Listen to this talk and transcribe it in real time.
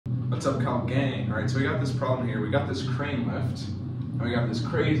What's up, Cal gang? All right, so we got this problem here. We got this crane lift, and we got this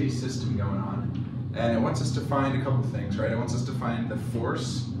crazy system going on, and it wants us to find a couple things, right? It wants us to find the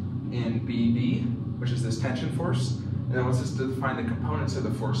force in BD, which is this tension force, and it wants us to find the components of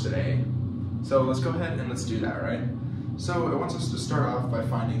the force at A. So let's go ahead and let's do that, right? So it wants us to start off by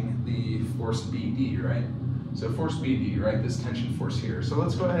finding the force BD, right? So force BD, right? This tension force here. So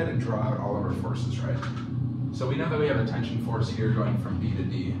let's go ahead and draw out all of our forces, right? So we know that we have a tension force here going from B to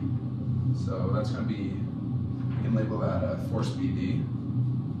D. So that's going to be, we can label that force BD.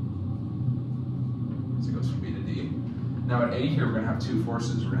 So it goes from B to D. Now at A here, we're going to have two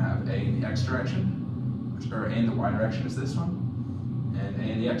forces. We're going to have A in the X direction, or A in the Y direction is this one, and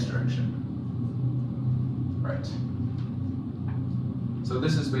A in the X direction. Right. So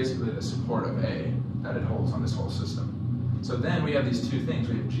this is basically the support of A that it holds on this whole system. So then we have these two things.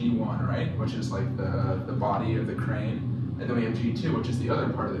 We have G1, right, which is like the body of the crane, and then we have G2, which is the other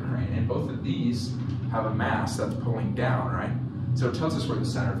part of the crane. And both of these have a mass that's pulling down, right? So it tells us where the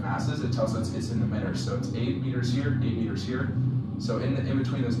center of mass is. It tells us it's in the middle. So it's 8 meters here, 8 meters here. So in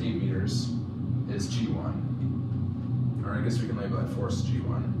between those 8 meters is G1. Or I guess we can label that force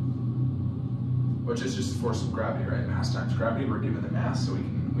G1, which is just the force of gravity, right? Mass times gravity. We're given the mass, so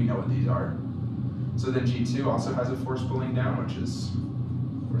we know what these are. So then G2 also has a force pulling down, which is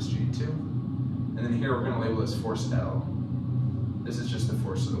force G2. And then here we're going to label this force L. This is just the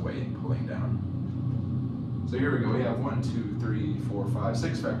force of the weight pulling down. So here we go. We have 1, 2, 3, 4, 5,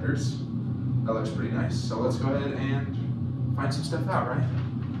 6 vectors. That looks pretty nice. So let's go ahead and find some stuff out, right?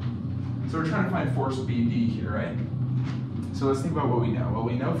 So we're trying to find force BD here, right? So let's think about what we know. Well,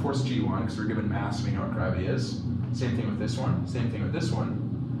 we know force G1 because we're given mass, we know what gravity is. Same thing with this one, same thing with this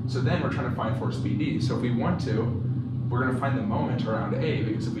one. So then we're trying to find force BD. So if we want to, we're going to find the moment around A,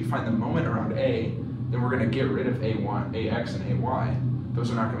 because if we find the moment around A, then we're going to get rid of A1, AX, and AY. Those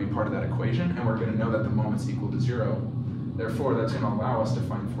are not going to be part of that equation, and we're going to know that the moment's equal to 0. Therefore, that's going to allow us to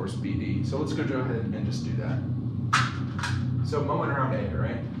find force BD. So let's go ahead and just do that. So moment around A,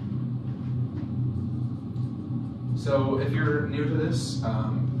 right? So if you're new to this,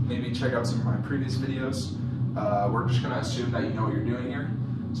 maybe check out some of my previous videos. We're just going to assume that you know what you're doing here.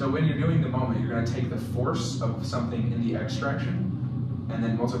 So when you're doing the moment, you're going to take the force of something in the X direction and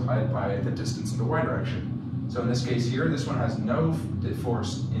then multiply it by the distance in the Y direction. So in this case here, this one has no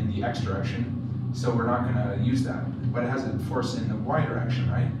force in the X direction, so we're not going to use that. But it has a force in the Y direction,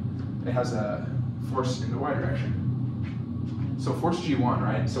 right? It has a force in the Y direction. So force G1,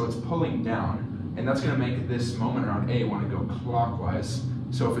 right? So it's pulling down, and that's going to make this moment around A want to go clockwise.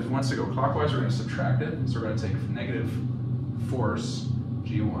 So if it wants to go clockwise, we're going to subtract it. So we're going to take negative force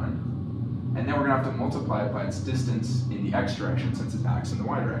G1, and then we're going to have to multiply it by its distance in the X direction since it acts in the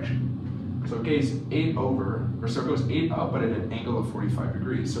Y direction. So it goes 8 up, but at an angle of 45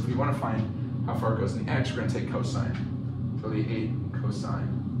 degrees. So if we want to find how far it goes in the X, we're going to take cosine. So the 8 cosine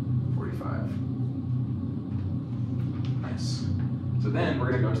 45. Nice. So then we're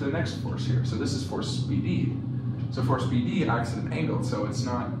going to go to the next force here. So this is force BD. So force BD acts at an angle, so it's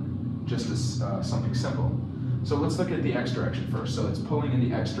not just something simple. So let's look at the X direction first. So it's pulling in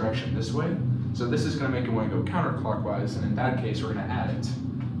the X direction this way. So this is going to make it want to go counterclockwise, and in that case, we're going to add it.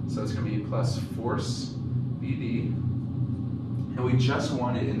 So it's going to be plus force BD. And we just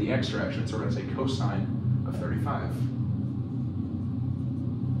want it in the X direction, so we're going to say cosine of 35.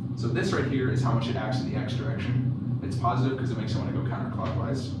 So this right here is how much it acts in the X direction. It's positive because it makes it want to go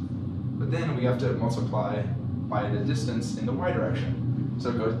counterclockwise. But then we have to multiply by the distance in the Y direction. So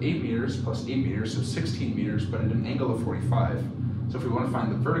it goes 8 meters plus 8 meters, so 16 meters, but at an angle of 45. So if we want to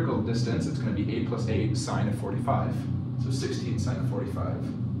find the vertical distance, it's going to be 8 plus 8 sine of 45. So 16 sine of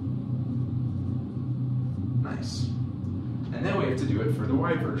 45. Nice. And then we have to do it for the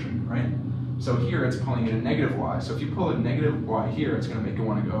Y version, right? So here it's pulling in a negative Y. So if you pull a negative Y here, it's going to make it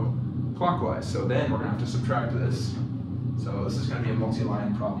want to go clockwise. So then we're going to have to subtract this. So this is going to be a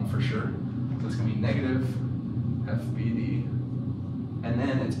multi-line problem for sure. So it's going to be negative FBD. And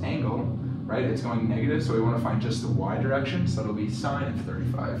then its angle, right, it's going negative, so we want to find just the Y direction, so it'll be sine of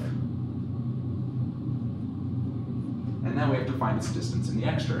 35. And then we have to find its distance in the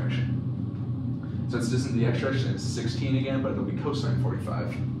X direction. So its distance in the X direction is 16 again, but it'll be cosine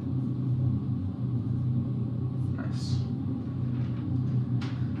 45. Nice.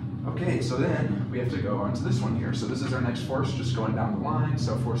 Okay, so then we have to go on to this one here. So this is our next force, just going down the line,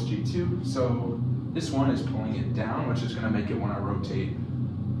 so force G2. So this one is pulling it down, which is going to make it want to rotate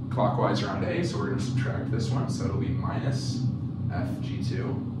clockwise around A, so we're going to subtract this one, so it'll be minus FG2.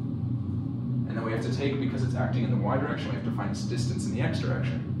 And then we have to take, because it's acting in the Y direction, we have to find its distance in the X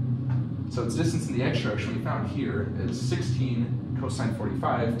direction. So its distance in the X direction we found here is 16 cosine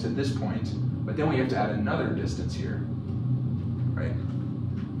 45 to this point, but then we have to add another distance here, right?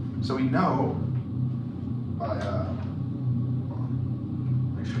 So we know by,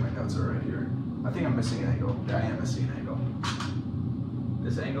 make sure my notes are right here. I think I'm missing an angle. Yeah, I am missing an angle.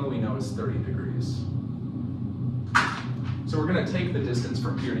 This angle we know is 30 degrees. So we're going to take the distance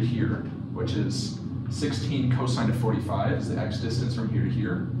from here to here, which is 16 cosine of 45 is the x distance from here to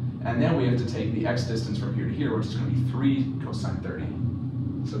here. And then we have to take the x distance from here to here, which is going to be 3 cosine 30.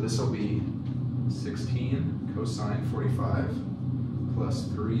 So this will be 16 cosine 45 plus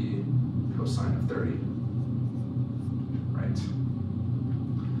 3 cosine of 30. Right.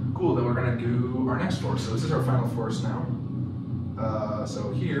 Cool, then we're going to do our next force. So this is our final force now.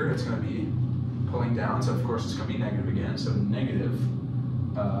 So here it's going to be pulling down, so of course it's going to be negative again, so negative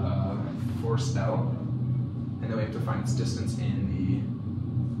force L, and then we have to find its distance in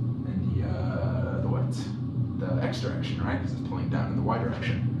the x direction, right? Because it's pulling down in the y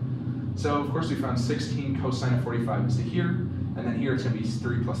direction. So of course we found 16 cosine of 45 is to here, and then here it's going to be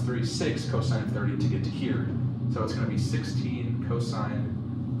 3 plus 3, 6 cosine of 30 to get to here. So it's going to be 16 cosine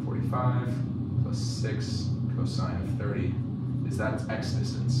 45 plus 6 cosine of 30 is that x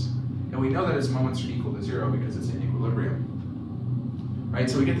distance. And we know that its moments are equal to 0 because it's in equilibrium. Right,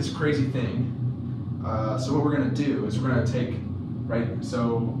 so we get this crazy thing. So what we're going to do is we're going to take, right,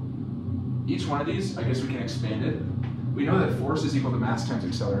 so each one of these, I guess we can expand it. We know that force is equal to mass times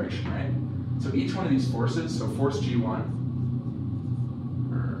acceleration, right? So each one of these forces, so force G1,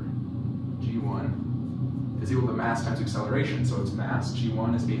 or G1, is equal to mass times acceleration. So its mass,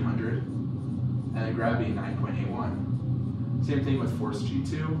 G1 is 800, and then gravity 9.81. Same thing with force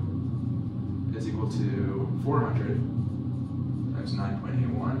G2 is equal to 400 times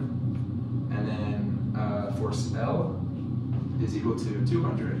 9.81, and then force L is equal to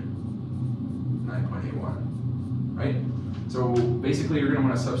 200, 9.81, right? So basically you're going to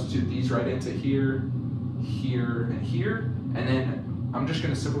want to substitute these right into here, here, and here, and then I'm just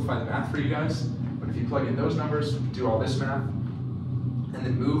going to simplify the math for you guys, but if you plug in those numbers, do all this math, and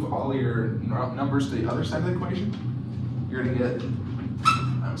then move all your numbers to the other side of the equation, you're going to get,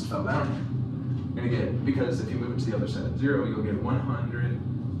 I almost fell down, you're going to get, because if you move it to the other side of 0, you'll get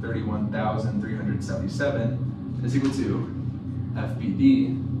 131,377 is equal to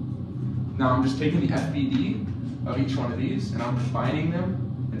FBD. Now I'm just taking the FBD of each one of these and I'm combining them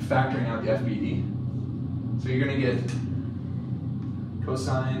and factoring out the FBD. So you're going to get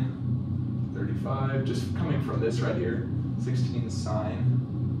cosine 35, just coming from this right here, 16 sine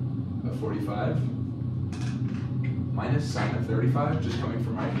of 45, minus sine of 35, just coming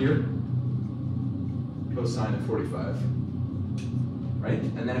from right here, cosine of 45, right?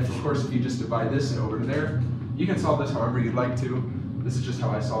 And then of course if you just divide this and over to there, you can solve this however you'd like to. This is just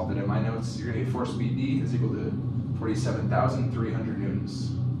how I solved it in my notes. You're going to get force BD is equal to 47,300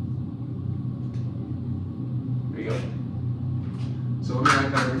 newtons. There you go. So let me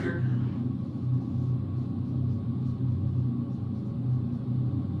write that over here.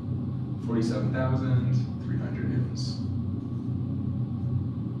 $47,300 newtons.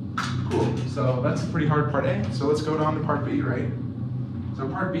 Cool. So that's a pretty hard part A. So let's go on to part B, right? So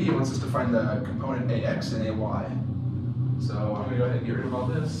part B wants us to find the component AX and AY. So I'm going to go ahead and get rid of all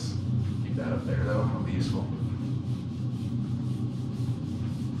this. Keep that up there though, it'll be useful.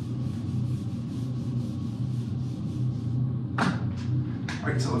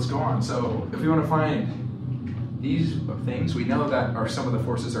 Alright, so let's go on. So if we want to find these things, we know that some of the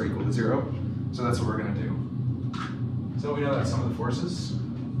forces are equal to 0. So that's what we're going to do. So we know that some of the forces,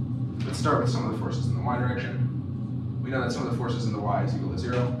 let's start with some of the forces in the y direction. We know that some of the forces in the y is equal to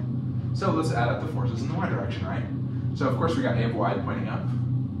 0. So let's add up the forces in the y direction, right? So of course we got A of y pointing up.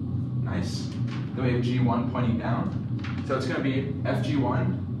 Nice. Then we have G1 pointing down. So it's going to be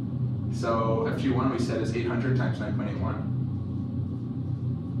FG1. So FG1 we said is 800 times 9.81.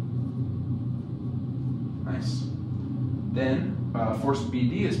 Nice. Then force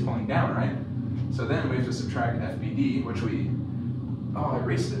BD is pulling down, right? So then we have to subtract FBD, which we, oh, I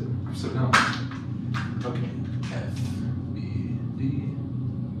erased it. I'm so dumb. Okay, FBD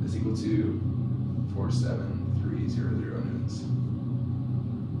is equal to 47,300 newtons.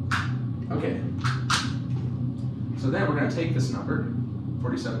 Okay. So then we're going to take this number,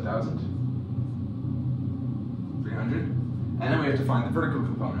 47,300, and then we have to find the vertical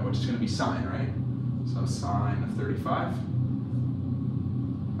component, which is going to be sine, right? So sine of 35.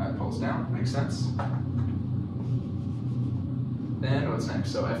 That pulls down, makes sense. Then what's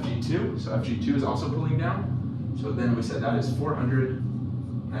next? So FG2. So FG2 is also pulling down. So then we said that is 400,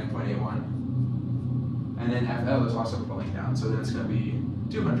 9.81. And then FL is also pulling down. So then it's going to be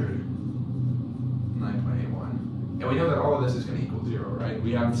 200, 9.81. And we know that all of this is going to equal 0, right?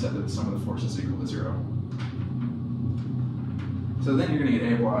 We haven't said that the sum of the forces is equal to 0. So then you're going to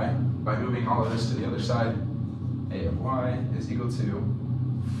get A of y by moving all of this to the other side. A of y is equal to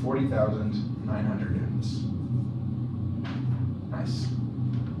 40,900 newtons. Nice.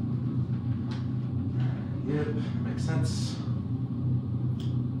 Yep, makes sense.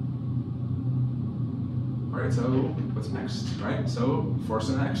 All right, so what's next, right? So force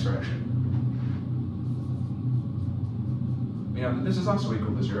in the x direction. We know that this is also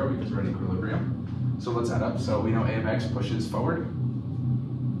equal to 0 because we're at equilibrium. So let's add up. So we know A of x pushes forward,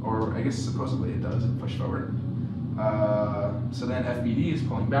 or I guess supposedly it does push forward. So then FBD is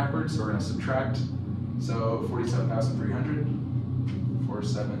pulling backwards, so we're going to subtract. So 47,300,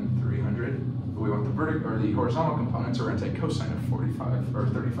 47,300. But we want the vertical or the horizontal component, so we're going to take cosine of 45 or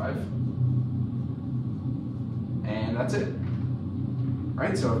 35. And that's it.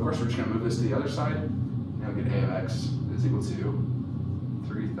 Right? So of course we're just going to move this to the other side. And we'll get A of x is equal to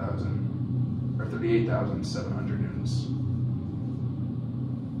 38,700 newtons.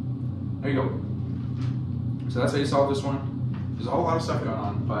 There you go. So that's how you solve this one. There's a whole lot of stuff going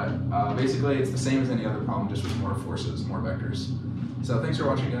on, but basically it's the same as any other problem, just with more forces, more vectors. So thanks for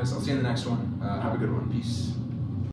watching, guys. I'll see you in the next one. Have a good one. Peace.